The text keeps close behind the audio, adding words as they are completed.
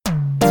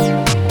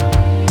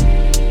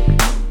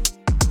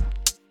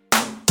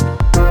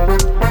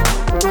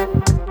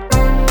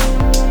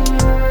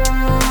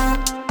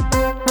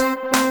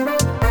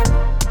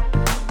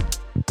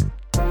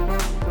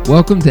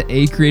Welcome to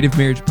A Creative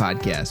Marriage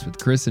Podcast with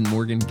Chris and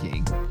Morgan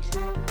King.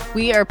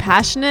 We are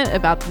passionate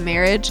about the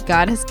marriage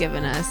God has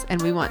given us,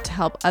 and we want to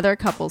help other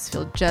couples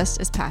feel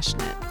just as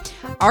passionate.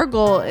 Our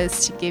goal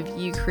is to give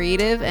you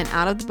creative and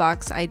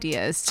out-of-the-box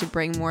ideas to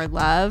bring more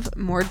love,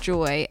 more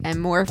joy,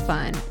 and more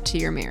fun to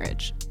your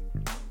marriage.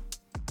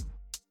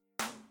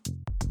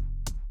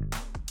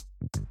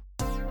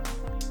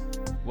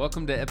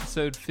 Welcome to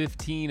episode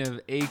 15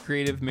 of A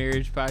Creative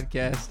Marriage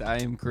Podcast.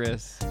 I am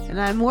Chris. And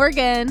I'm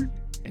Morgan.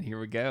 And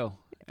here we go.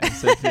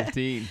 Episode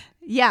 15.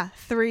 Yeah,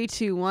 3,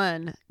 2,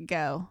 1,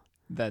 go.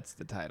 That's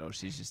the title.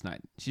 She's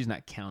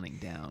not counting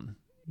down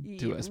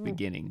to us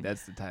beginning.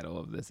 That's the title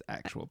of this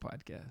actual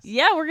podcast.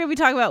 Yeah, we're going to be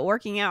talking about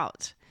working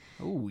out.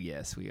 Oh,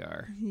 yes, we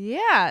are.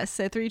 Yeah,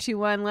 so 3, 2,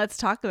 1, let's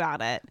talk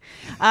about it.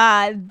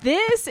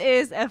 This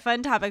is a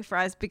fun topic for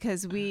us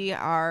because we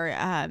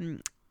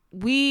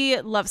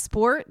love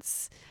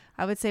sports.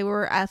 I would say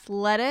we're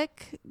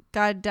athletic.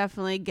 God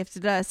definitely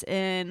gifted us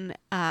in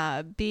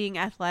being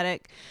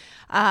athletic.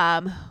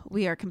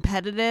 We are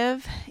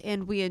competitive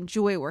and we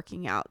enjoy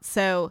working out.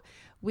 So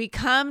we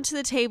come to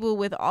the table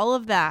with all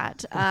of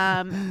that.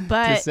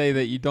 But to say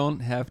that you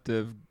don't have to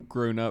have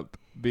grown up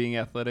being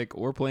athletic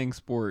or playing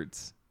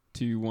sports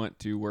to want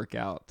to work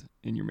out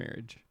in your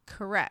marriage.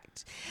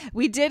 Correct.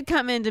 We did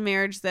come into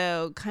marriage,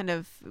 though, kind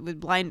of with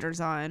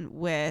blinders on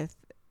with,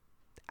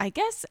 I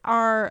guess,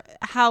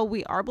 how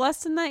we are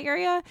blessed in that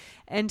area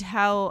and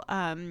how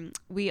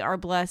we are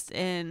blessed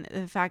in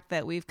the fact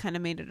that we've kind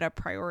of made it a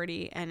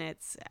priority, and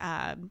it's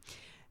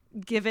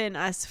given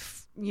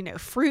us,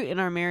 fruit in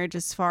our marriage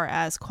as far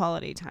as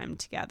quality time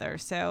together.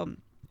 So,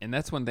 and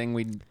that's one thing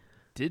we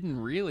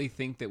didn't really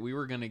think that we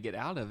were going to get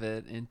out of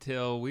it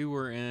until we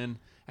were in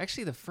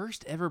actually the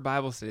first ever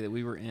Bible study that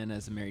we were in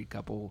as a married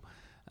couple.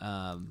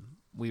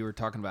 We were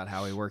talking about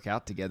how we work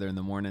out together in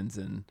the mornings,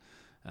 and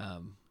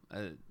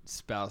a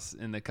spouse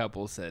in the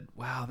couple said,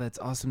 "Wow, that's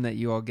awesome that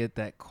you all get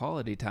that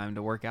quality time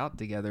to work out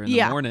together in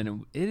the morning."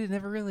 And it had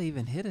never really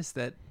even hit us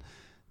that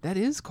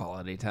is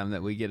quality time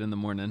that we get in the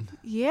morning.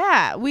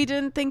 Yeah, we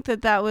didn't think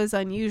that was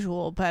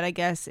unusual, but I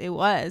guess it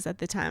was at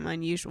the time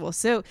unusual.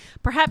 So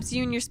perhaps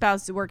you and your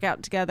spouse work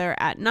out together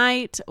at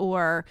night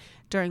or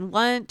during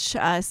lunch,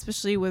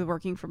 especially with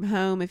working from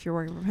home. If you're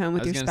working from home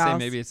with your spouse, I was going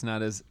to say maybe it's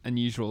not as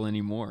unusual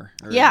anymore.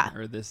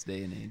 Or this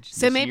day and age.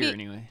 So maybe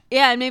anyway.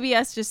 Yeah, and maybe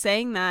us just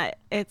saying that,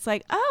 it's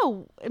like,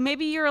 oh,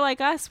 maybe you're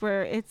like us,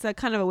 where it's a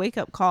kind of a wake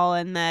up call,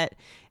 and that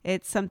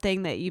it's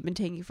something that you've been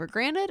taking for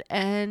granted,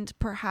 and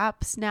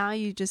perhaps now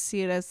you just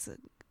see it as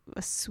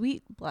a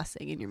sweet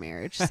blessing in your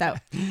marriage. So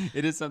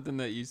it is something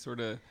that you sort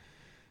of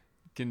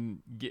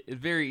can get. It's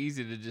very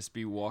easy to just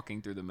be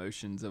walking through the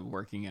motions of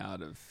working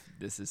out, of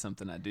this is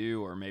something I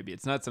do, or maybe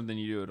it's not something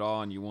you do at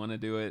all and you want to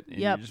do it, and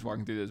you're just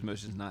walking through those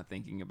motions, not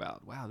thinking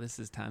about, wow, this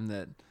is time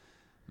that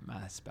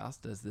my spouse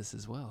does this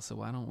as well, so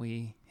why don't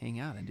we hang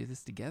out and do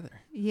this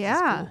together?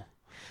 Yeah. Cool.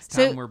 It's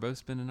time we're both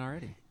spending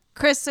already.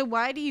 Chris, so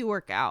why do you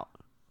work out?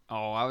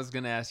 Oh, I was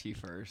going to ask you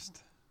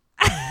first.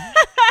 I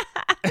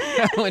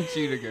want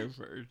you to go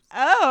first.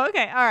 Oh,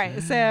 okay. All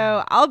right.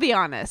 So I'll be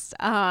honest.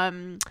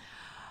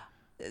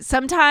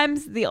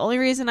 Sometimes the only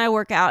reason I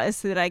work out is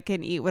so that I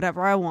can eat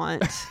whatever I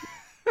want.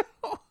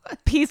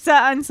 Pizza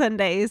on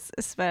Sundays,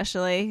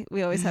 especially.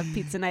 We always have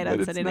pizza night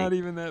on Sunday night. It's not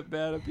even that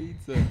bad a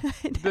pizza.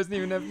 It doesn't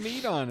even have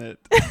meat on it.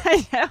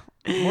 I know.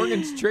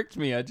 Morgan's tricked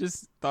me. I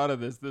just thought of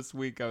this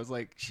week. I was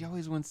like, she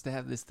always wants to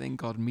have this thing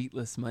called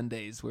Meatless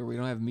Mondays where we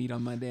don't have meat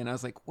on Monday. And I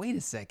was like, wait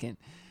a second.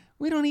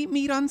 We don't eat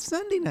meat on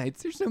Sunday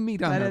nights. There's no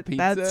meat on our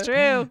pizza. That's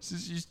true.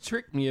 She's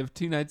tricked me of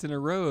 2 nights in a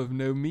row of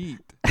no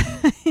meat.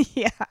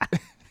 Yeah.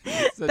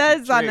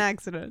 That's on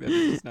accident. That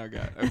we just now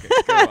got. Okay,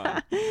 go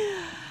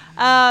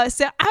on.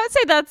 So I would say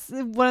that's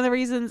one of the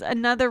reasons.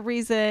 Another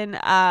reason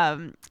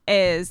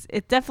is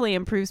it definitely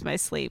improves my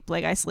sleep.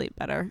 Like, I sleep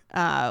better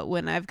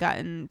when I've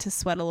gotten to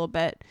sweat a little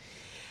bit.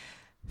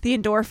 The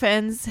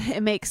endorphins,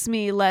 it makes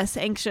me less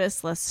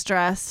anxious, less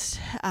stressed.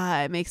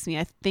 It makes me,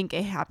 I think,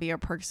 a happier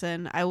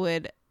person. I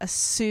would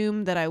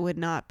assume that I would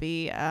not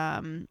be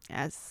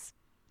as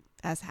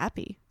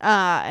happy.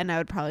 And I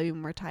would probably be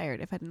more tired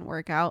if I didn't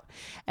work out.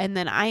 And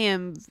then I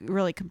am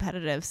really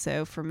competitive.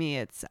 So for me,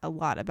 it's a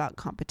lot about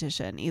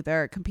competition,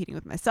 either competing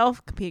with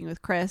myself, competing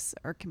with Chris,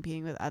 or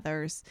competing with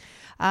others.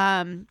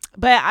 But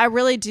I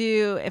really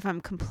do, if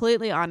I'm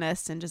completely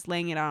honest and just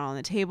laying it out on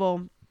the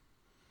table,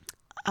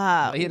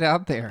 lay it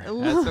out there.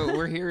 That's what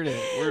we're here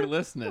to. We're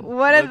listening.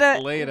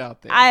 Lay it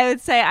out there. I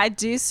would say I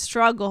do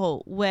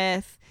struggle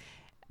with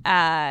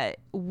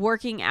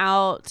working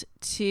out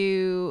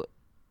to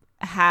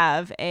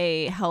have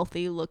a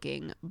healthy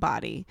looking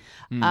body.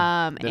 The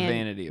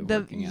vanity of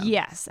working out.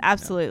 Yes,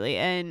 absolutely.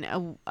 Yeah.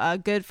 And a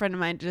good friend of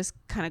mine just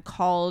kind of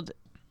called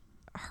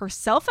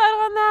herself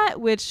out on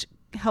that, which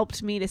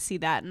helped me to see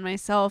that in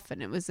myself.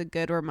 And it was a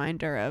good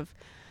reminder of,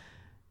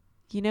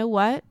 you know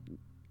what?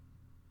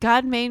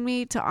 God made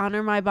me to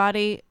honor my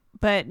body,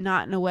 but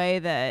not in a way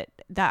that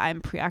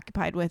I'm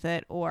preoccupied with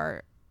it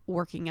or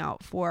working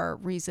out for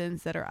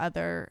reasons that are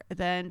other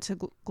than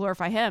to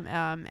glorify him,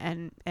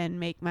 and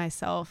make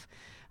myself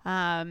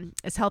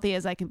as healthy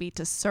as I can be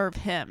to serve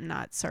him,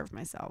 not serve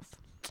myself.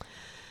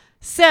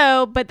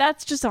 So, but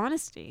that's just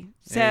honesty.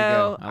 There you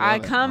go. So I I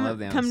love it. I come love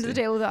the to the honesty.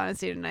 table with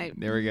honesty tonight.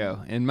 There we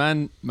go. And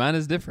mine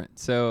is different.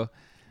 So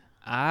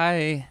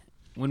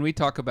when we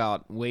talk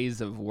about ways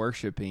of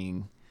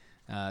worshiping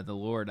the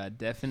Lord, I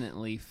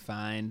definitely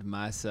find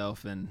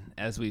myself, and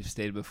as we've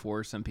stated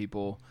before, some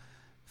people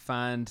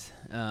find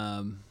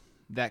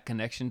that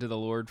connection to the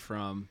Lord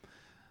from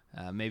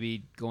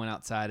maybe going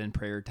outside in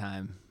prayer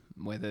time,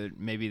 whether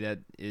maybe that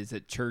is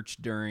at church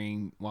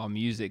while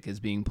music is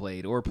being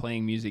played, or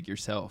playing music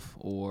yourself,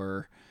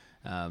 or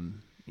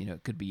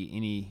it could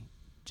be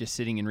just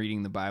sitting and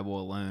reading the Bible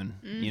alone,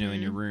 in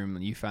your room,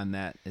 and you find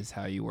that is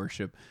how you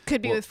worship.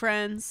 Could be with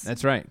friends.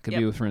 That's right. Could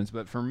be with friends.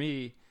 But for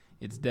me,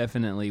 it's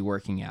definitely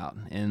working out.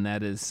 And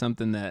that is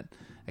something that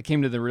I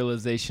came to the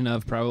realization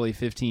of probably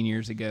 15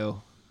 years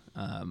ago.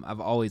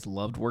 I've always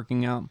loved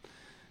working out.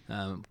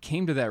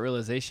 Came to that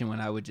realization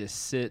when I would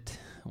just sit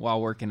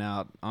while working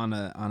out on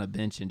a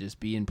bench and just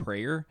be in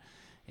prayer,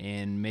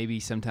 and maybe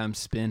sometimes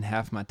spend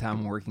half my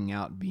time working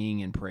out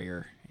being in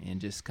prayer and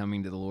just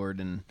coming to the Lord,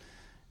 and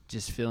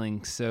just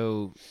feeling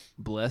so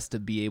blessed to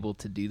be able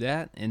to do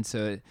that. And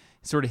so it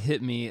sort of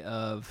hit me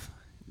of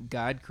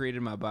God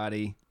created my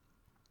body,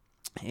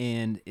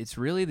 and it's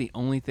really the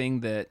only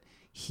thing that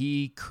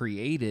he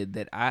created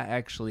that I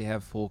actually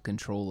have full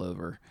control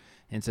over.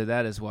 And so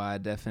that is why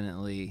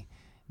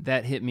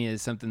that hit me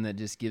as something that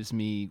just gives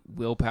me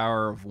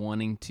willpower of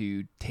wanting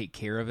to take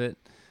care of it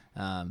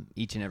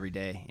each and every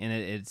day. And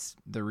it's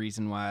the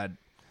reason why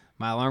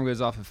my alarm goes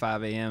off at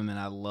 5 a.m. and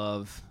I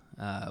love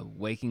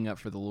waking up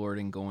for the Lord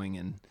and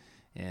going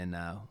and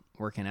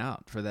working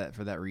out for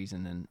that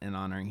reason, and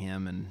honoring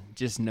him, and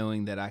just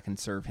knowing that I can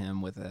serve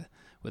him with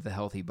a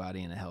healthy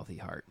body and a healthy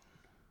heart.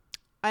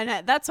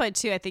 And that's why,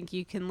 too, I think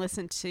you can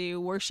listen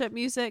to worship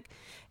music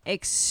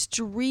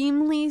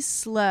extremely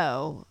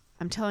slow.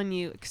 I'm telling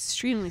you,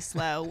 extremely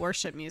slow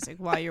worship music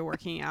while you're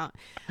working out.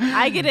 We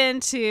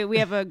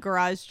have a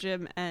garage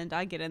gym, and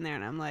I get in there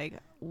and I'm like,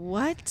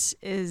 what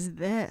is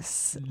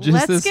this? Just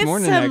Let's this get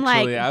morning, some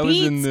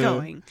actually, beats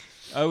going.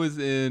 I was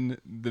in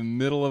the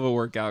middle of a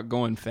workout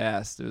going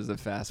fast. It was a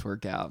fast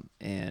workout,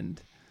 and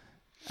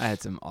I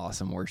had some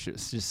awesome worship,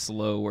 just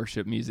slow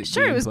worship music.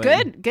 Sure, it was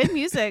played. good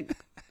music.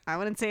 I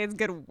wouldn't say it's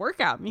good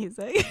workout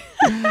music.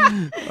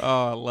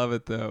 Oh, I love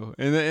it though,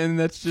 and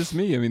that's just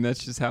me. I mean,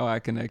 that's just how I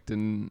connect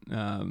and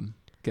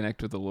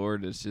connect with the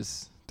Lord. Is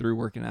just through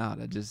working out.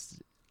 I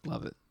just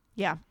love it.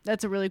 Yeah,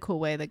 that's a really cool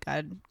way that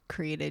God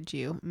created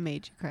you,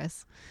 made you,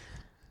 Chris.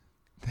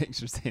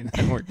 Thanks for saying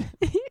that word.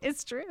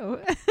 It's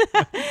true.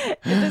 It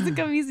doesn't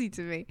come easy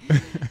to me.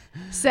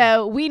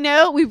 So we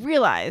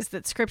realize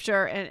that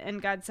Scripture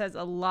and God says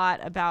a lot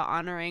about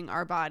honoring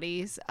our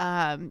bodies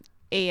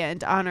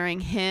and honoring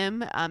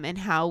him and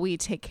how we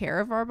take care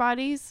of our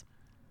bodies.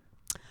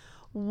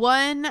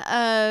 One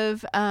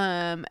of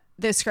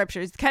the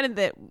scriptures,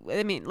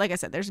 like I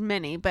said, there's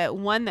many, but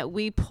one that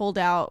we pulled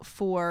out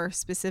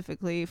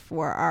specifically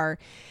for our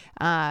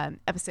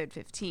episode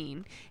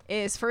 15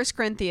 is 1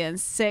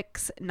 Corinthians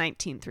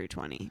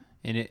 6:19-20.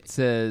 And it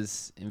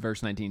says in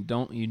verse 19,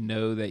 "Don't you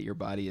know that your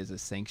body is a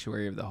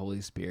sanctuary of the Holy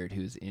Spirit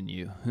who is in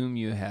you, whom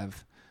you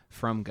have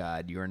from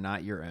God? You are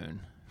not your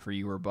own, for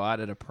you were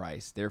bought at a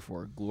price.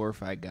 Therefore,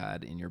 glorify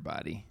God in your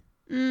body."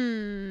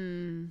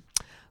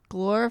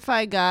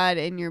 Glorify God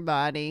in your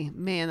body.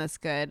 Man, that's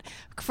good.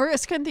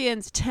 1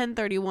 Corinthians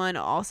 10:31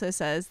 also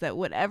says that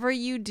whatever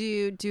you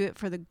do, do it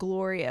for the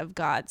glory of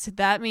God. So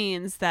that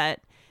means that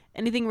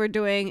anything we're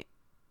doing,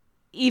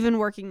 even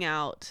working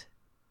out,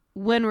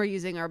 when we're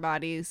using our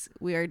bodies,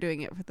 we are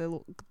doing it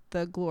for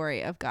the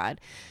glory of God.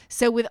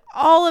 So with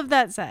all of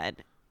that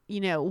said,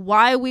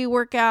 why we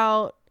work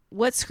out,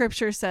 what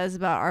Scripture says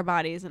about our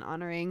bodies and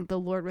honoring the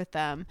Lord with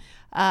them,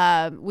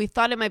 we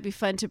thought it might be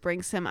fun to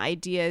bring some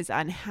ideas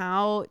on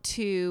how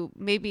to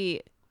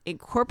maybe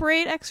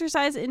incorporate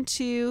exercise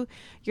into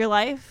your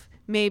life,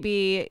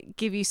 maybe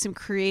give you some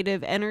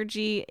creative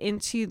energy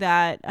into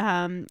that,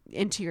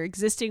 into your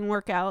existing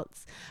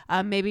workouts,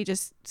 maybe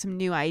just some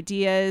new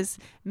ideas.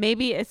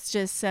 Maybe it's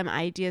just some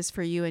ideas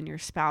for you and your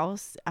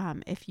spouse,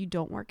 if you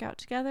don't work out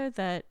together,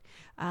 that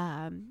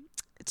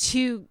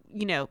to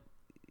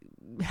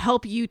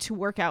help you to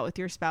work out with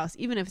your spouse,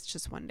 even if it's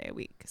just one day a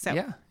week. So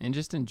yeah, and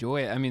just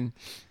enjoy it. I mean,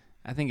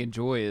 I think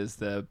enjoy is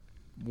the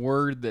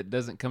word that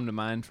doesn't come to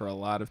mind for a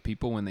lot of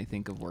people when they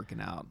think of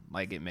working out,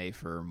 like it may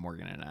for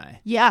Morgan and I.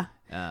 Yeah.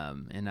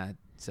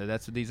 So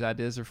that's what these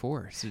ideas are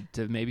for, so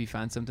to maybe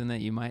find something that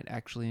you might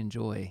actually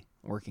enjoy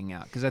working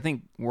out. Because I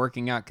think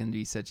working out can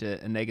be such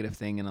a negative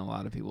thing in a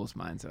lot of people's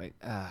minds. Like,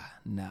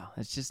 no,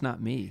 it's just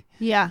not me.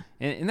 Yeah.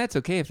 And that's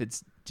okay if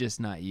it's just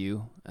not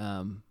you.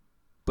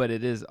 But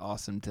it is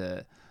awesome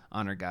to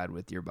honor God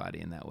with your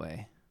body in that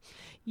way.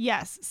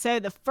 Yes. So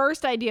the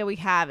first idea we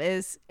have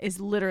is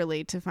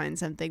literally to find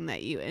something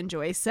that you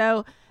enjoy.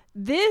 So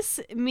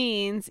this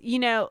means,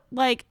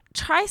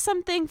 try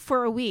something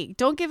for a week.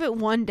 Don't give it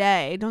one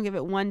day. Don't give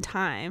it one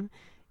time.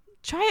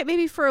 try it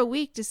maybe for a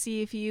week to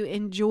see if you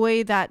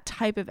enjoy that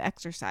type of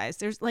exercise.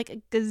 There's like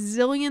a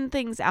gazillion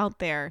things out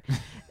there.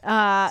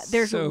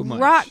 There's So much.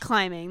 rock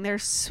climbing,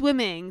 there's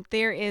swimming,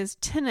 there is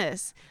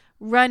tennis,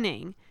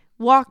 running,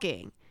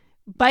 walking,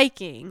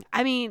 biking.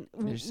 I mean,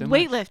 There's so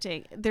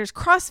weightlifting. There's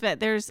CrossFit.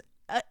 There's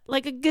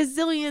like a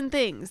gazillion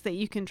things that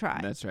you can try.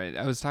 That's right.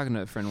 I was talking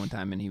to a friend one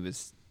time, and he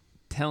was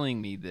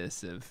telling me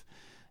this of,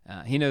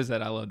 he knows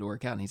that I love to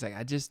work out, and he's like,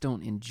 I just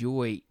don't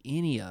enjoy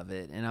any of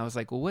it. And I was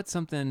like, well, what's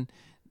something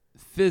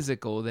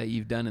physical that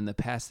you've done in the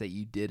past that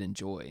you did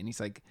enjoy? And he's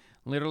like,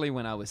 literally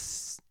when I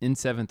was in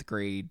 7th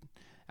grade,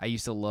 I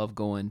used to love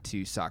going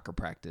to soccer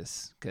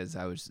practice because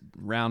I was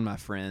around my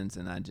friends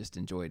and I just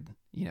enjoyed,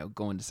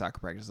 going to soccer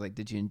practice. Like,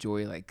 did you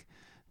enjoy like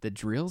the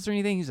drills or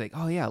anything? He's like,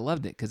 oh yeah, I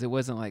loved it because it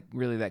wasn't like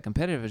really that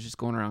competitive. It was just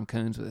going around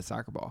cones with a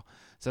soccer ball.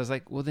 So I was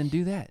like, well then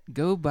do that.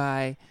 Go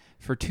buy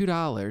for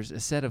 $2 a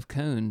set of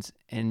cones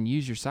and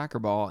use your soccer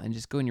ball and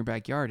just go in your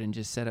backyard and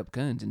just set up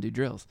cones and do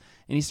drills.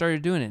 And he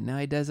started doing it. Now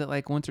he does it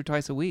like once or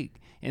twice a week.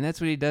 And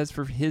that's what he does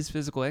for his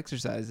physical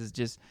exercise, is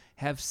just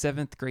have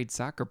 7th grade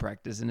soccer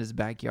practice in his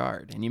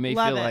backyard. And you may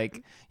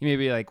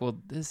be like, well,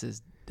 this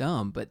is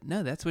dumb, but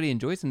no, that's what he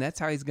enjoys. And that's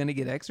how he's going to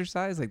get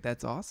exercise. Like,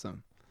 that's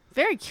awesome.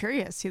 Very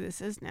curious who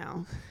this is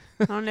now.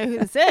 I don't know who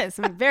this is.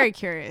 I'm very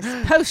curious.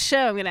 Post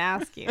show, I'm going to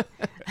ask you.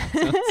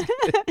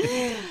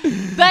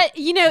 But,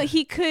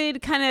 he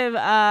could kind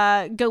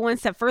of go one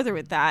step further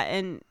with that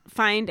and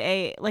find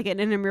an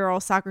intramural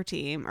soccer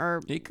team.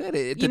 Or he could.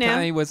 At the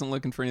time, he wasn't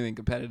looking for anything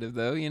competitive,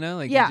 though. He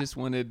just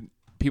wanted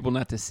people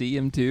not to see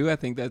him, too. I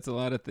think that's a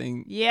lot of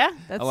things. Yeah,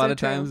 that's a lot so of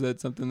true. times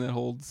that's something that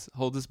holds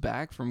us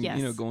back from,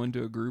 going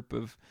to a group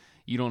of,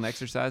 you don't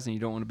exercise and you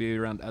don't want to be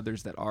around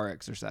others that are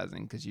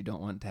exercising because you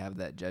don't want to have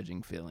that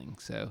judging feeling.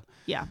 So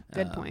yeah,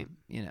 good point.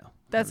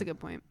 That's a good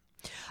point.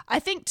 I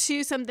think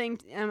too, something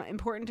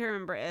important to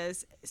remember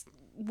is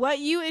what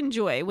you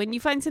enjoy. When you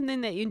find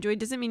something that you enjoy,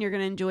 doesn't mean you're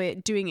going to enjoy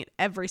it doing it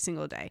every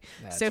single day.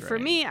 That's so for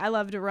right. me, I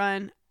love to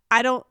run.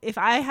 If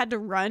I had to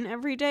run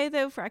every day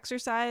though for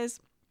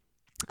exercise,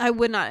 I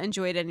would not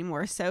enjoy it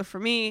anymore. So for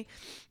me,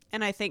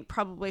 and I think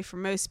probably for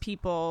most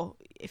people,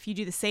 if you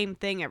do the same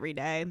thing every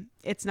day,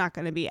 it's not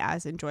going to be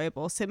as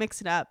enjoyable. So mix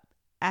it up,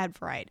 add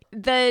variety.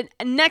 The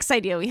next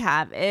idea we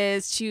have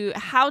is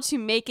how to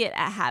make it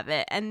a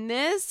habit. And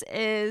this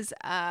is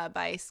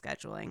by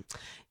scheduling.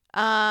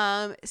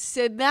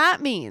 So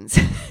that means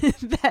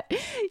that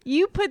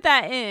you put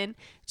that in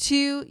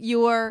to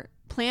your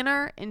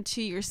planner,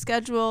 into your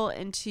schedule,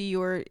 into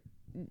your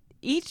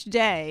each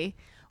day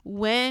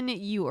when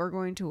you are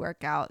going to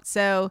work out.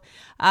 So,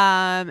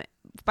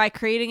 by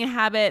creating a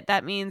habit,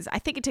 that means I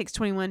think it takes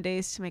 21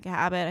 days to make a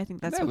habit. I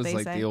think that's what they say. That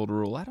was like the old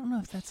rule. I don't know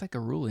if that's like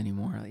a rule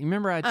anymore. You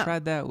remember I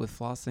tried that with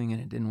flossing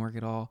and it didn't work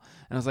at all.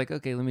 And I was like,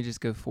 okay, let me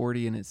just go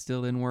 40 and it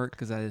still didn't work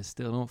because I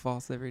still don't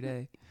floss every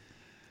day.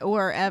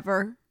 Or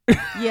ever.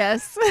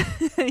 Yes.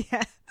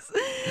 Yes.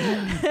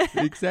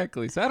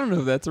 Exactly. So I don't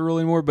know if that's a rule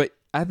anymore, but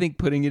I think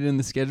putting it in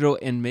the schedule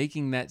and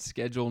making that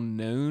schedule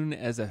known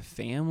as a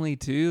family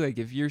too. Like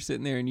if you're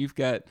sitting there and you've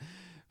got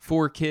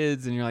 4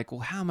 kids and you're like,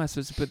 well, how am I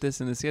supposed to put this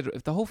in the schedule?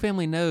 If the whole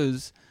family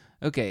knows,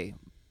 okay,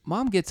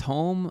 mom gets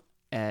home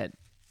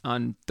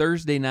on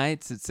Thursday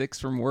nights at 6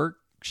 from work,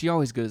 she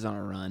always goes on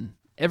a run.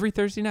 Every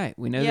Thursday night,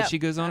 we know that she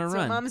goes on a run.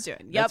 That's what mom's doing.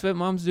 Yep. That's what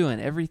mom's doing.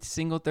 Every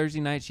single Thursday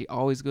night, she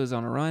always goes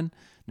on a run,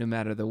 no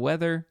matter the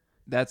weather.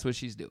 That's what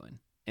she's doing.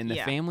 And the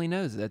family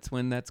knows that's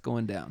when that's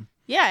going down.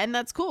 Yeah, and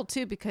that's cool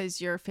too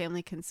because your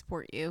family can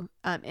support you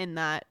in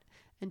that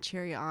and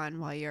cheer you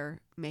on while you're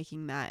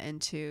making that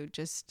into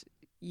just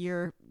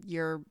your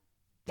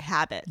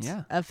habit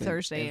of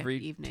Thursday every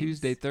evenings.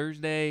 Tuesday,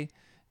 Thursday,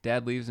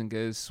 Dad leaves and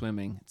goes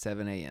swimming at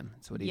 7 a.m.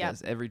 That's what he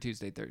does every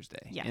Tuesday,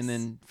 Thursday. Yes. And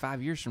then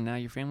 5 years from now,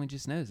 your family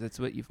just knows that's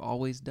what you've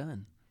always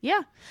done.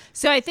 Yeah.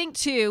 So I think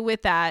too,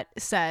 with that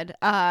said,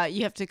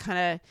 you have to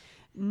kind of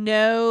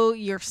know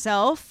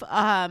yourself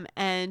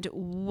and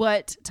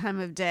what time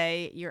of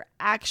day you're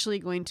actually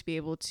going to be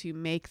able to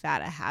make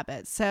that a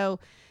habit. So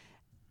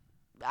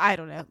I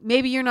don't know,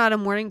 maybe you're not a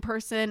morning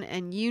person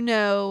and you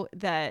know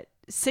that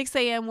 6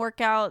 a.m.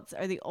 workouts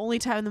are the only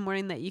time in the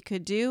morning that you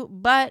could do,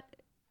 but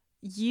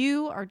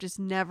you are just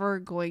never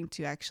going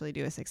to actually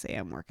do a 6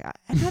 a.m. workout.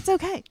 And that's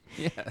okay.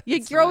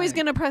 You're always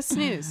going to press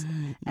snooze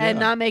and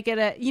not make it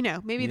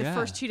maybe the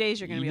first 2 days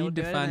you're going to be able to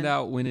do it. You need to find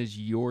out when is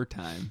your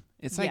time.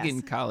 It's like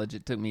in college.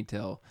 It took me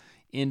till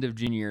end of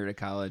junior year to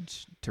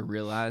college to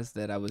realize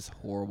that I was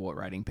horrible at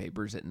writing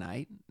papers at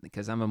night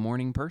because I'm a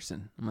morning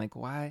person. I'm like,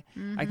 why?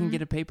 Mm-hmm. I can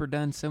get a paper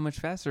done so much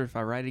faster if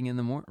I write it in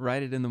the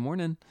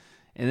morning.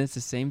 And it's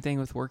the same thing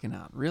with working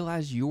out.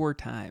 Realize your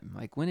time.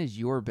 Like, when is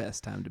your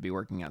best time to be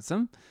working out?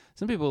 Some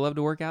people love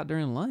to work out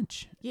during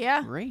lunch.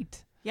 Yeah.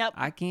 Great. Yep.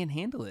 I can't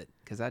handle it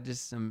because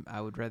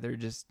I would rather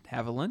just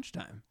have a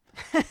lunchtime.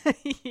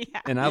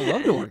 Yeah. And I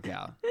love to work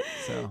out.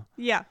 So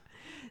yeah.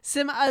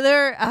 Some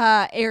other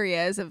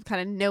areas of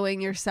kind of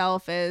knowing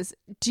yourself is,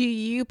 do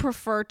you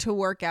prefer to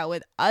work out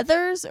with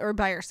others or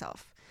by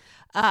yourself?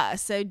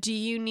 So do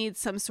you need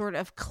some sort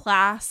of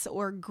class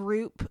or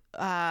group?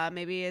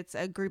 Maybe it's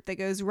a group that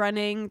goes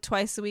running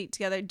twice a week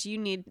together. Do you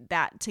need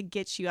that to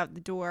get you out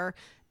the door,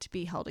 to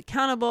be held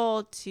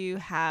accountable, to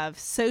have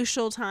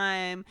social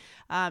time,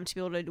 to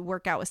be able to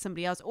work out with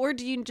somebody else? Or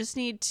do you just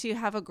need to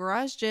have a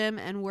garage gym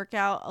and work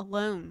out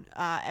alone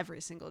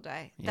every single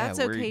day? That's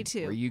okay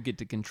too. Where you get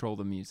to control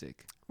the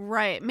music.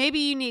 Right. Maybe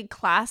you need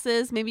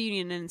classes. Maybe you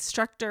need an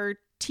instructor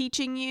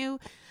teaching you.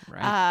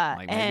 Right.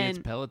 Like maybe and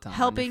it's Peloton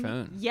helping. on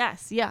your phone.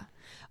 Yes. Yeah.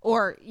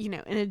 Or, in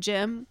a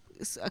gym,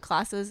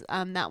 classes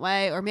that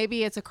way. Or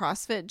maybe it's a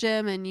CrossFit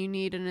gym and you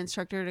need an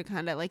instructor to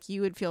kind of like,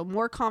 you would feel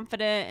more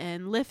confident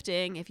in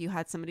lifting if you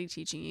had somebody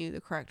teaching you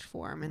the correct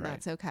form, and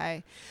that's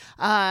okay.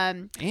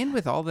 And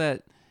with all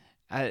that,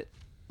 I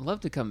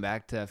love to come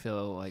back to, I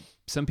feel like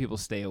some people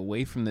stay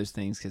away from those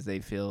things because they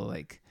feel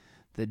like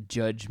the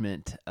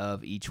judgment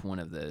of each one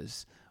of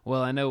those.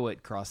 Well, I know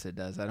what CrossFit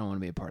does. I don't want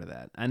to be a part of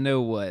that. I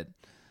know what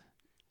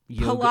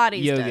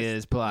yoga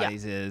is,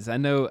 Pilates is. I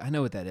know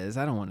what that is.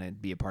 I don't want to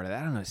be a part of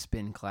that. I don't know,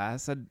 spin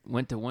class. I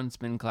went to one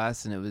spin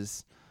class and it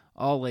was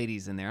all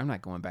ladies in there. I'm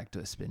not going back to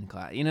a spin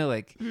class.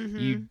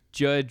 You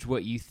judge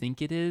what you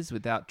think it is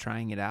without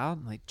trying it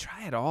out. Like,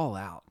 try it all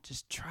out.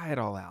 Just try it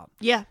all out.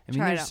 Yeah. I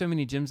mean, there's so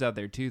many gyms out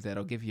there too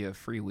that'll give you a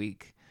free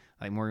week.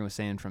 Like Morgan was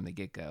saying from the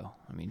get-go.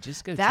 I mean,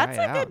 just go try it out.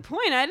 That's a good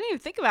point. I didn't even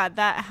think about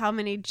that. How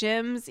many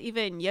gyms,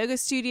 even yoga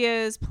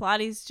studios,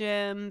 Pilates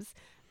gyms.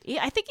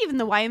 I think even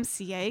the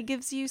YMCA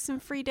gives you some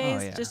free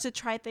days just to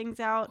try things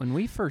out. When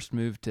we first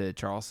moved to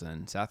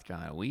Charleston, South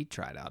Carolina, we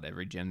tried out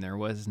every gym there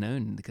was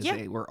known because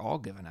they were all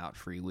giving out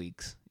free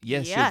weeks.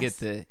 Yes, you'll get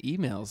the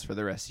emails for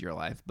the rest of your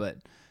life, but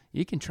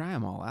you can try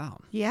them all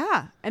out.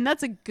 Yeah. And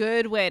that's a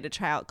good way to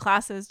try out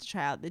classes, to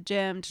try out the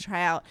gym, to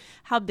try out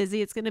how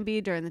busy it's going to be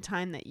during the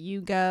time that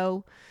you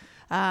go,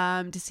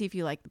 to see if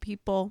you like the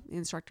people, the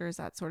instructors,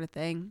 that sort of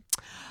thing.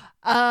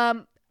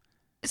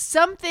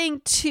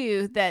 Something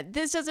too that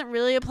this doesn't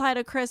really apply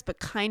to Chris, but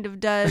kind of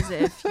does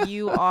if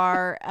you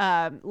are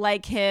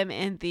like him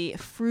in the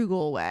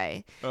frugal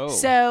way. Oh.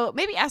 So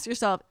maybe ask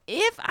yourself,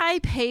 if I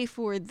pay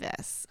for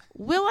this,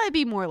 will I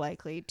be more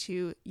likely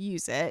to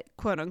use it,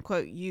 quote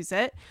unquote, use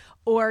it,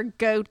 or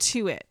go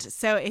to it?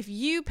 So if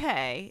you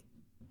pay,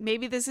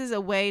 maybe this is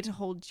a way to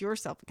hold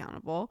yourself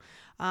accountable,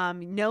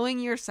 knowing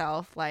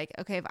yourself, like,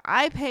 okay, if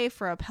I pay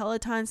for a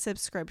Peloton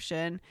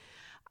subscription,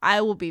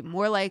 I will be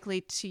more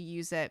likely to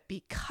use it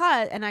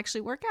and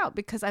actually work out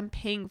because I'm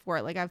paying for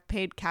it. Like, I've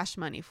paid cash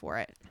money for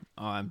it.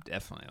 Oh, I'm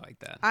definitely like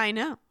that. I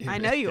know. I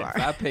know you are.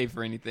 If I pay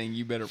for anything,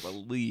 you better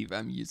believe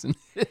I'm using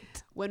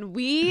it. When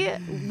we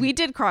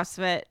did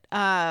CrossFit,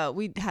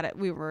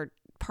 we were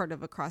part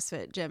of a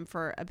CrossFit gym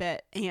for a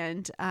bit,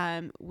 and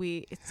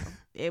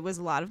it was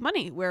a lot of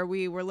money where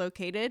we were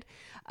located.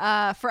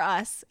 For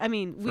us, I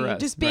mean,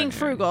 being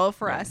frugal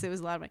for us, it was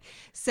a lot of money.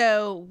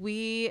 So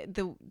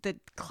the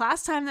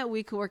class time that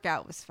we could work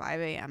out was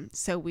 5 a.m.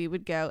 So we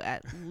would go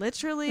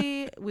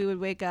we would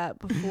wake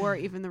up before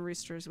even the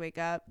roosters wake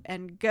up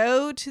and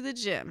go to the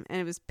gym, and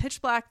it was pitch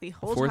black the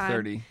whole time.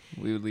 4:30.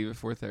 We would leave at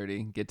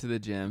 4:30, get to the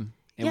gym,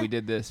 and we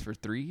did this for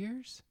 3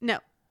 years. No.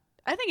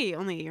 I think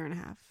only a year and a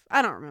half.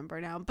 I don't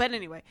remember now. But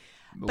anyway.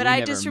 But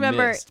I just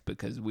remember.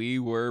 Because we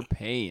were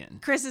paying.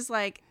 Chris is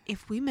like,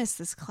 if we miss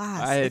this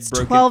class, it's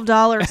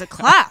 $12 a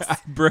class.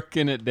 I've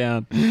broken it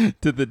down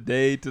to the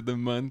day, to the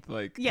month.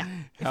 Like,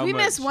 if we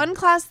miss one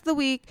class of the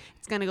week,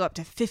 it's going to go up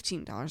to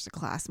 $15 a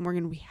class.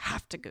 Morgan, we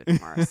have to go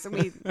tomorrow. So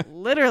we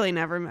literally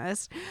never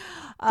missed.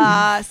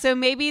 So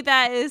maybe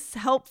that is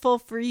helpful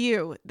for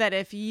you, that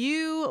if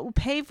you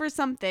pay for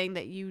something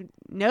that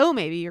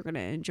maybe you're going to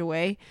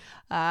enjoy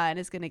and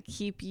it's going to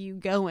keep you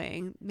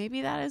going,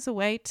 maybe that is a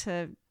way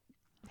to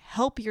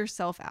help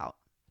yourself out.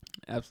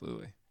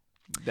 Absolutely.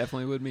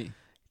 Definitely would me.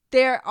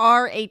 There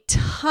are a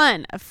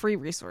ton of free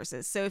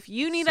resources. So if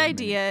you need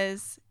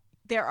ideas,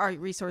 there are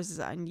resources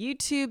on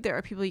YouTube. There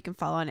are people you can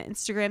follow on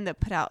Instagram that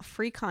put out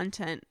free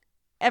content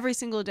every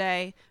single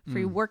day,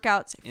 free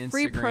workouts, Instagram,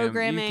 free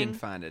programming. You can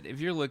find it. If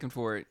you're looking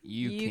for it,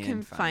 you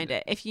can find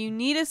it. If you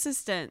need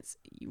assistance,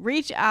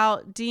 reach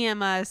out,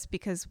 DM us,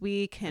 because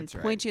we can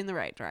point you in the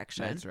right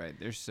direction. That's right.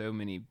 There's so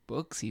many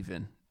books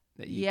even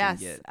that you can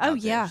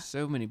get.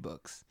 So many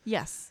books.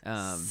 Yes.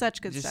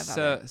 Such good stuff out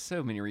there.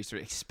 So many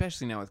resources,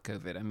 especially now with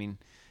COVID. I mean,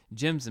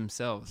 gyms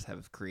themselves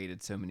have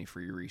created so many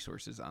free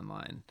resources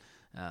online.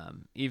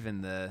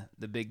 Even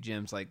the big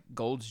gyms like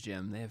Gold's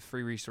Gym, they have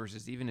free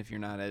resources. Even if you're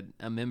not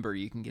a member,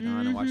 you can get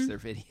on and watch their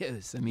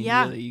videos. I mean,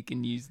 really, you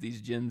can use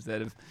these gyms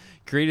that have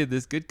created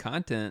this good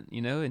content,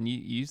 and you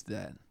use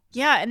that.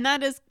 Yeah, and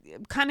that is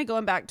kind of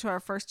going back to our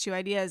first two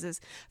ideas,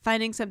 is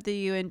finding something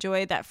you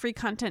enjoy. That free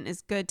content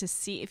is good to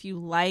see if you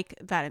like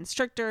that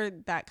instructor,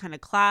 that kind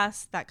of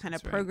class, that kind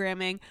of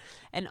programming.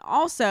 And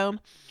also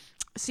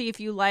see if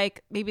you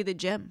like maybe the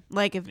gym.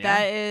 Like if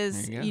that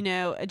is,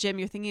 a gym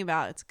you're thinking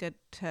about, it's good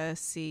to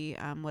see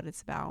what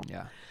it's about.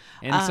 Yeah.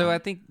 And so I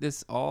think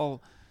this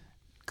all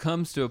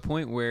comes to a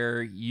point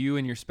where you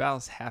and your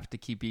spouse have to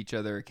keep each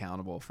other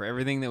accountable for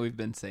everything that we've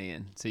been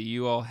saying. So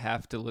you all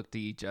have to look to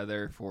each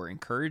other for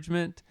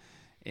encouragement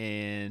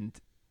and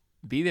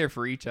be there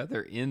for each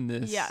other in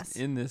this Yes.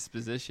 in this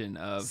position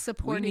of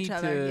Support we each need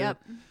other. to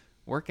Yep.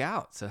 work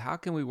out. So how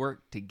can we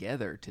work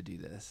together to do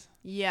this?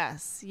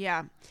 Yes.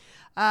 Yeah.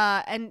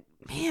 And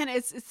man,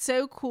 it's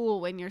so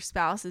cool when your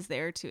spouse is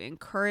there to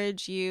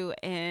encourage you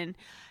and,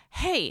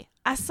 hey,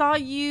 I saw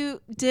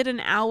you did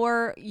an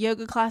hour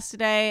yoga class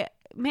today.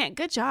 Man,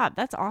 good job.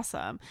 That's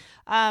awesome.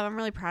 I'm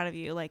really proud of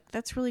you. Like,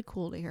 that's really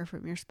cool to hear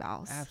from your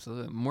spouse.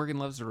 Absolutely. Morgan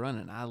loves to run,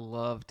 and I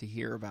love to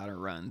hear about her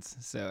runs.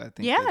 So I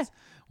think Yeah. that's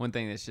one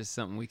thing that's just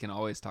something we can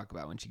always talk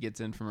about. When she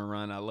gets in from a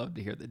run, I love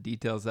to hear the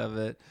details of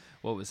it.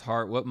 What was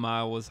hard? What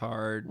mile was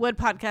hard? What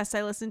podcast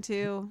I listened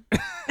to?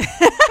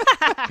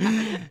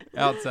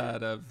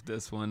 Outside of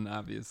this one,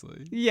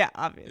 obviously. Yeah,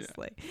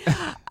 obviously.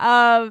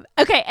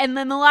 Okay, and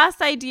then the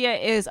last idea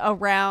is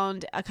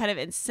around kind of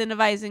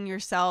incentivizing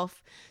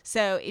yourself.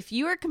 So if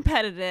you are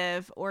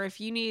competitive or if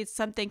you need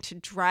something to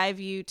drive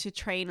you to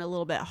train a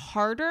little bit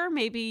harder,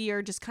 maybe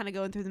you're just kind of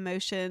going through the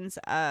motions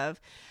of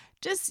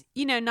just,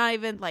 not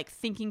even like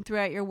thinking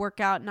throughout your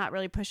workout, not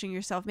really pushing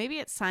yourself. Maybe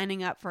it's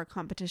signing up for a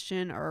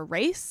competition or a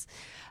race.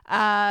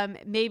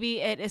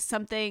 Maybe it is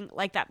something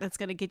like that that's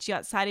going to get you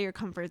outside of your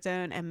comfort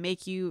zone and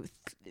make you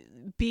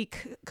be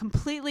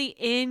completely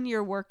in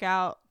your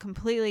workout,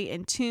 completely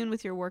in tune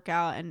with your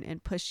workout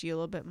and push you a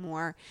little bit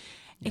more.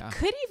 Yeah. It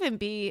could even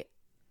be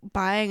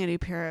buying a new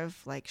pair of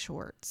like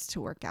shorts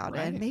to work out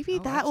in. Right. Maybe Oh,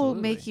 that will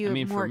make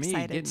absolutely. you more for me,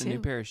 excited getting too. a new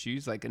pair of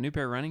shoes, like a new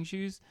pair of running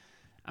shoes,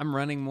 I'm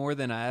running more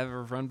than I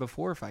ever run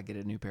before if I get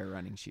a new pair of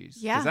running shoes.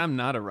 Yeah. Because I'm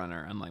not a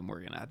runner, unlike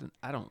Morgan.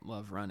 I don't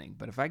love running.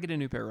 But if I get a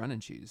new pair of running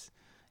shoes,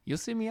 you'll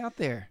see me out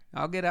there.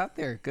 I'll get out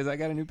there because I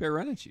got a new pair of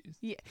running shoes.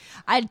 Yeah,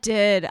 I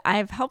did.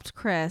 I've helped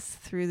Chris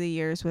through the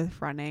years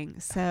with running.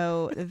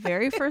 So the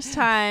very first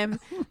time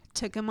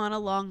took him on a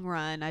long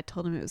run, I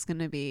told him it was going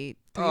to be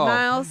 3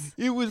 miles.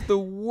 It was the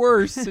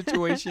worst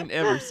situation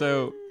ever.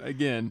 So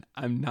again,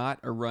 I'm not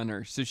a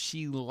runner. So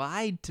she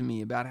lied to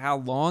me about how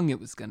long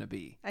it was going to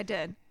be. I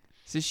did.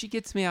 So she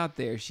gets me out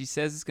there. She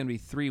says it's going to be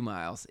 3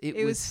 miles.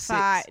 It was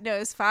 5. 6. No, it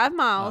was 5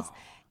 miles. Oh.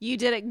 You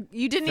did it.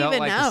 You didn't Felt even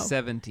like know. a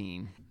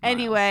 17 miles.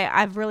 Anyway,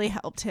 I've really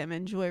helped him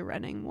enjoy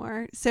running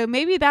more. So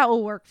maybe that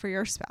will work for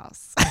your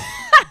spouse.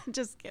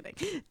 Just kidding.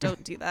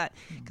 Don't do that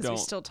because we Don't.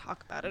 still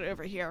talk about it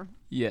over here.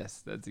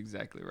 Yes, that's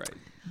exactly right.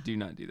 Do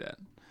not do that.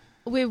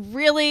 We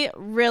really,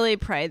 really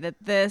pray that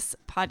this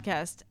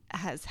podcast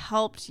has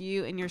helped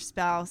you and your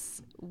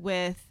spouse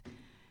with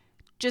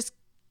just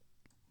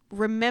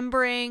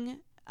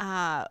remembering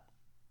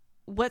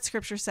what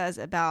Scripture says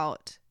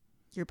about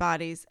your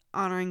bodies,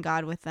 honoring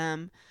God with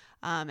them,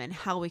 and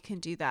how we can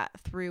do that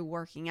through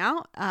working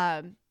out.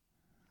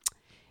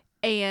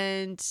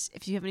 And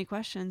if you have any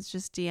questions,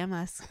 just DM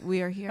us.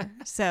 We are here.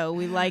 So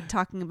we love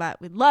talking about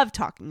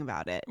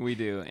it. We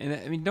do. And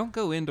I mean, don't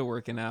go into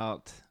working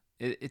out.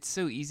 It's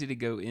so easy to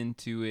go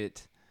into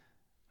it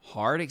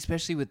hard,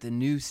 especially with the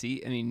new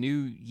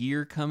new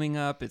year coming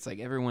up. It's like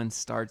everyone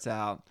starts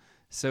out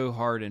so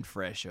hard and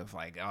fresh of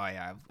like, oh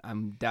yeah,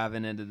 I'm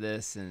diving into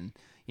this. And,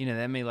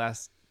 that may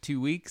last 2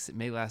 weeks. It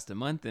may last a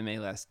month. It may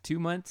last 2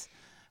 months.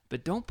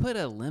 But don't put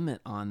a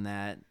limit on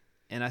that.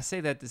 And I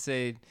say that to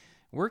say,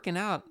 working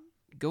out,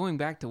 going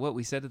back to what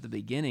we said at the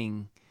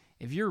beginning,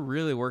 if you're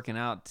really working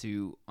out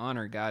to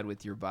honor God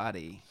with your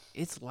body,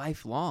 it's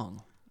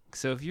lifelong.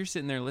 So if you're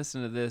sitting there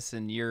listening to this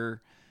and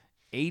you're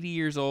 80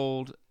 years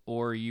old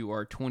or you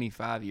are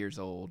 25 years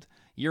old,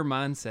 your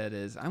mindset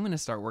is, I'm going to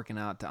start working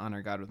out to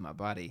honor God with my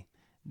body.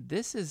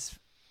 This is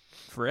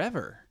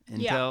forever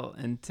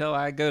until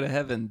I go to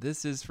heaven.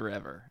 This is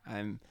forever.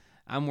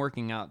 I'm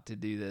working out to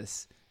do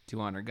this to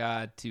honor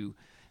God, to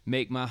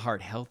make my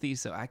heart healthy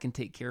so I can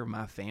take care of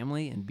my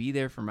family and be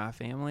there for my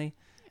family.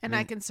 And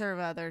I can serve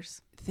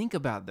others. Think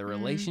about the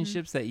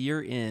relationships that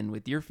you're in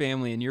with your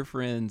family and your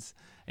friends.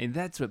 And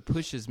that's what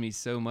pushes me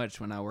so much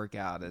when I work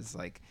out. Is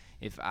like,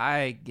 if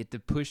I get to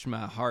push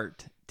my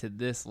heart to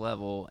this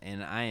level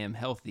and I am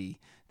healthy,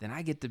 then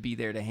I get to be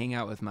there to hang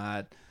out with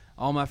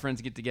all my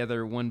friends get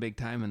together one big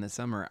time in the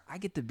summer. I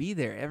get to be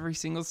there every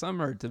single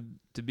summer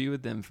to be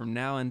with them from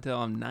now until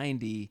I'm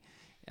 90.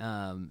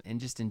 And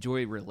just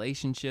enjoy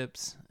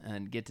relationships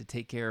and get to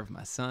take care of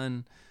my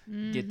son,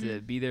 get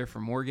to be there for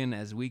Morgan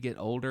as we get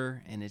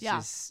older. And it's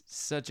just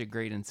such a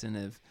great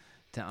incentive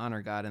to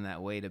honor God in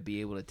that way, to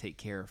be able to take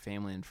care of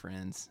family and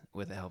friends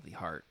with a healthy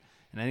heart.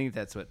 And I think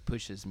that's what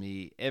pushes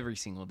me every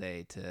single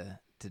day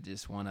to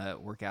just want to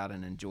work out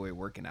and enjoy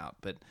working out.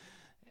 But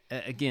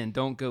again,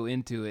 don't go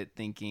into it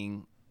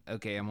thinking,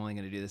 okay, I'm only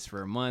going to do this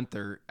for a month,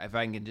 or if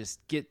I can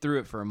just get through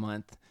it for a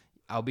month,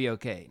 I'll be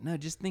okay. No,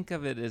 just think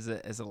of it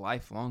as a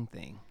lifelong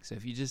thing. So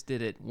if you just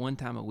did it 1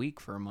 time a week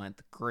for a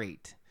month,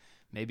 great.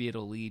 Maybe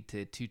it'll lead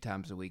to 2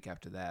 times a week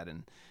after that,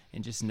 and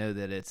just know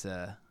that it's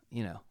a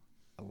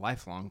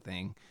lifelong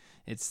thing.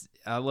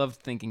 I love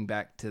thinking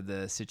back to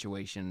the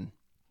situation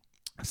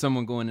of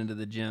someone going into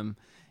the gym,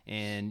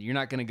 and you're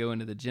not going to go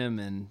into the gym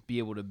and be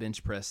able to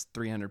bench press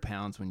 300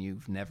 pounds when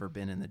you've never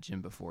been in the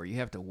gym before. You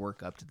have to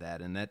work up to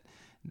that, and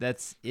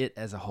that's it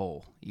as a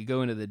whole. You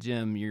go into the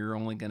gym, you're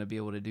only going to be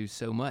able to do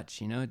so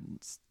much.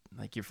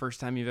 like your first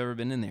time you've ever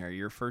been in there,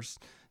 your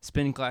first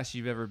spin class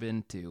you've ever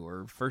been to,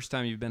 or first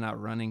time you've been out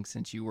running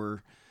since you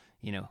were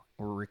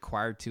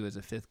required to as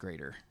a 5th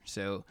grader.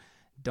 So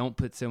don't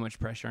put so much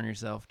pressure on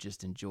yourself.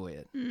 Just enjoy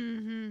it.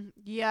 Mm-hmm.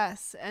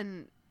 Yes.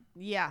 And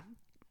yeah,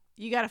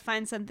 you got to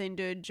find something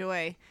to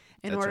enjoy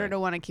in That's order right. to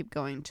want to keep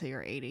going till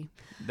you're 80.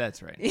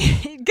 That's right.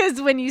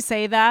 Because when you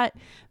say that,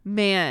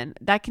 man,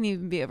 that can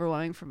even be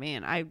overwhelming for me.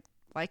 And I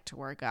like to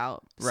work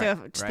out. Right, So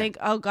to right. think,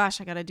 oh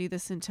gosh, I got to do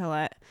this until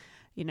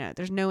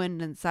there's no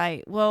end in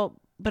sight. Well,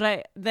 but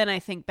I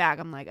think back,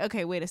 I'm like,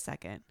 okay, wait a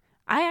second.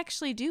 I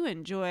actually do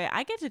enjoy,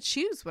 I get to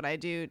choose what I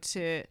do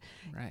to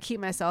Right. keep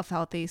myself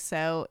healthy.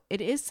 So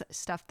it is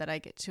stuff that I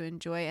get to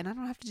enjoy, and I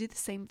don't have to do the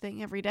same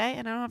thing every day,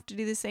 and I don't have to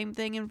do the same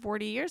thing in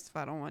 40 years if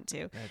I don't want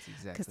to. That's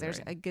exactly Because there's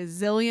right. a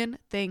gazillion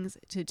things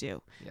to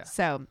do. Yeah.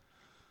 So,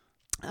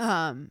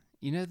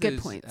 You know, good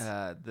those, points.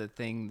 The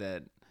thing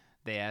that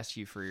they asked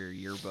you for your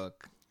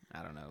yearbook,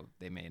 I don't know,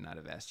 they may not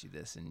have asked you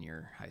this in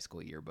your high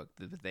school yearbook,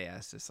 but they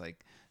asked us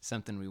like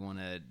something we want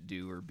to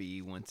do or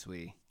be once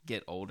we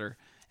get older.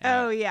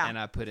 And yeah. And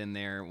I put in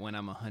there, when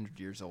I'm 100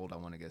 years old, I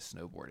want to go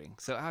snowboarding.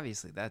 So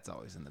obviously that's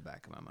always in the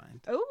back of my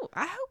mind. Oh,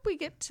 I hope we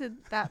get to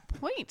that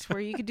point where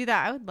you could do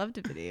that. I would love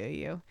to video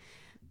you.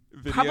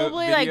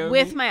 Probably Video like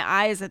with me? my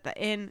eyes at the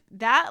end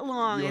that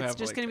long. You'll It's have,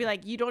 just like, going to be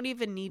like, you don't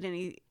even need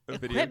any a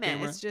video equipment.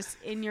 camera? It's just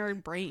in your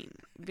brain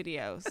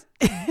videos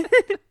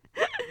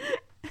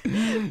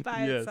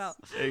by Yes, itself.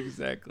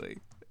 exactly.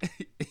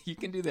 You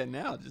can do that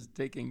now, just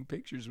taking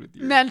pictures with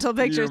your Mental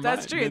your pictures.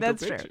 That's mind, true. mental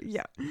That's true. pictures.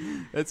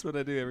 Yeah. That's what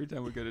I do every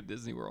time we go to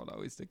Disney World. I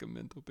always take a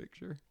mental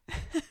picture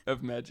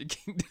of Magic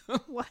Kingdom.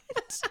 What?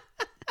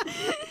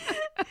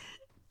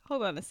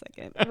 Hold on a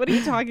second. What are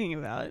you talking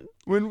about?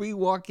 When we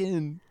walk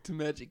in to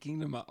Magic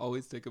Kingdom, I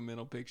always take a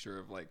mental picture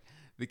of like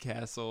the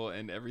castle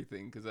and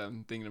everything, because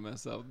I'm thinking to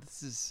myself,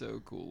 this is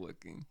so cool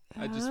looking.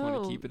 I just want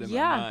Oh, to keep it in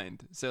yeah. my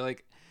mind. So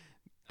like,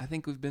 I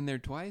think we've been there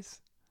twice,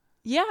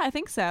 Yeah, I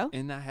think so.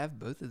 and I have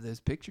both of those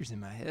pictures in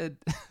my head.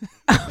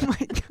 Oh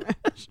my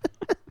gosh.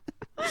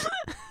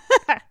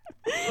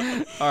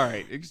 All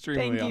right,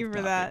 extremely Thank you off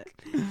for that.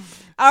 topic.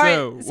 All right,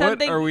 So, what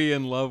something- are we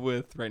in love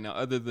with right now,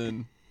 other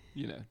than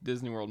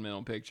Disney World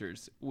mental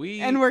pictures?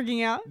 And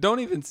working out. Don't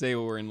even say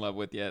what we're in love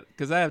with yet,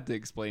 because I have to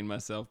explain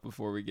myself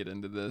before we get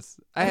into this.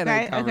 I had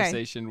Okay, a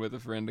conversation with a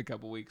friend a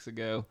couple weeks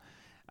ago.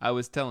 I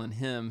was telling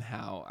him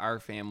how our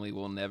family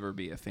will never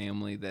be a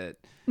family that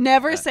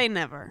Never say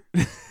never.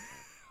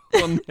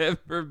 will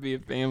never be a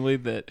family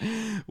that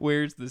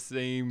wears the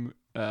same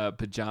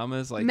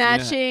pajamas, like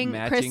Matching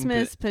matching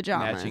Christmas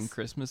pajamas. matching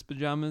Christmas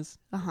pajamas,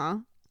 Uh-huh.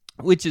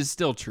 which is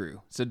still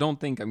true. So don't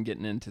think I'm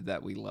getting into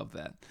that. We love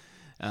that.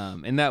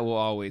 And that will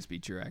always be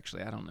true,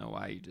 actually. I don't know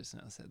why you just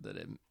now said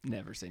that.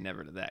 Never say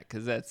never to that,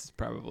 because that's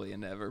probably a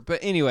never. But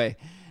anyway,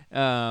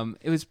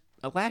 it was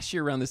last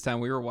year around this time,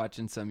 we were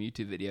watching some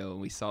YouTube video, and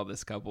we saw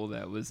this couple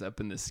that was up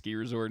in the ski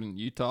resort in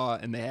Utah,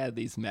 and they had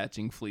these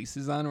matching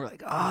fleeces on. We're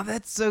like, oh,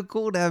 that's so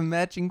cool to have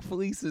matching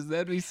fleeces.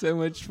 That'd be so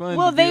much fun.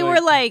 Well, to be they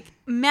were like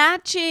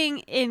matching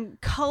in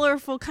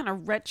colorful, kind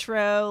of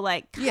retro,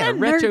 like kind yeah,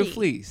 of retro nerdy.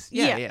 fleece.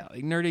 Yeah,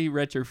 like nerdy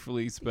retro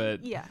fleece,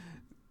 but Yeah.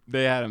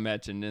 they had them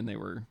matching, and they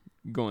were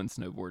going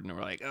snowboarding, and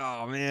we're like,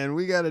 oh man,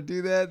 we got to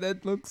do that.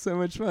 That looks so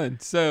much fun.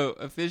 So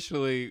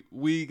officially,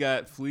 we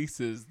got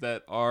fleeces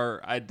that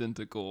are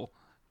identical,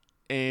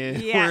 and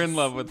we're in Yes.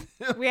 love with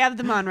them. We have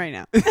them on right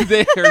now.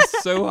 They are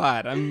so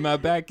hot. My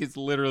back is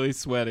literally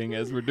sweating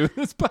as we're doing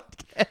this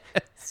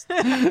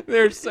podcast.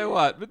 They're so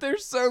hot, but they're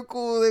so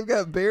cool. They've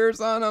got bears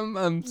on them.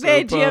 I'm so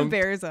They do have pumped.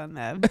 bears on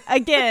them.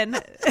 Again,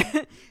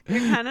 they're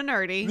kind of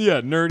nerdy.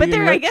 Yeah, nerdy But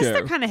and I guess they're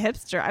retro. kind of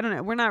hipster. I don't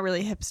know. We're not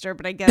really hipster,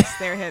 but I guess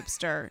they're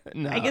hipster.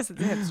 No, I guess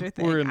it's a hipster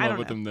thing. We're in I love don't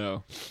with know. them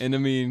though, and I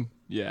mean,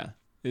 yeah,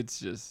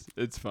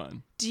 it's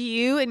fun. Do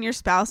you and your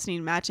spouse need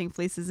matching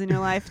fleeces in your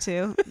life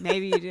too?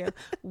 Maybe you do.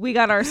 We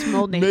got our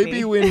Old Navy.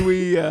 Maybe when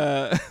we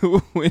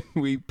when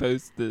we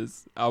post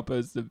this, I'll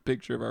post a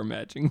picture of our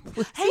matching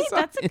fleeces. Hey,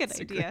 that's on a good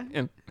idea.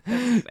 Instagram, That's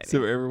a good idea.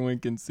 so everyone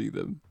can see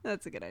them.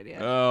 That's a good idea.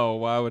 Oh,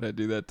 why would I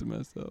do that to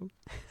myself?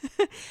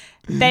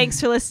 Thanks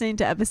for listening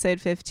to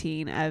episode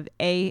 15 of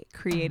A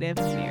Creative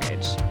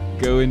Marriage.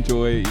 Go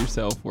enjoy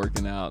yourself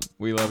working out.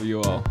 We love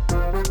you all.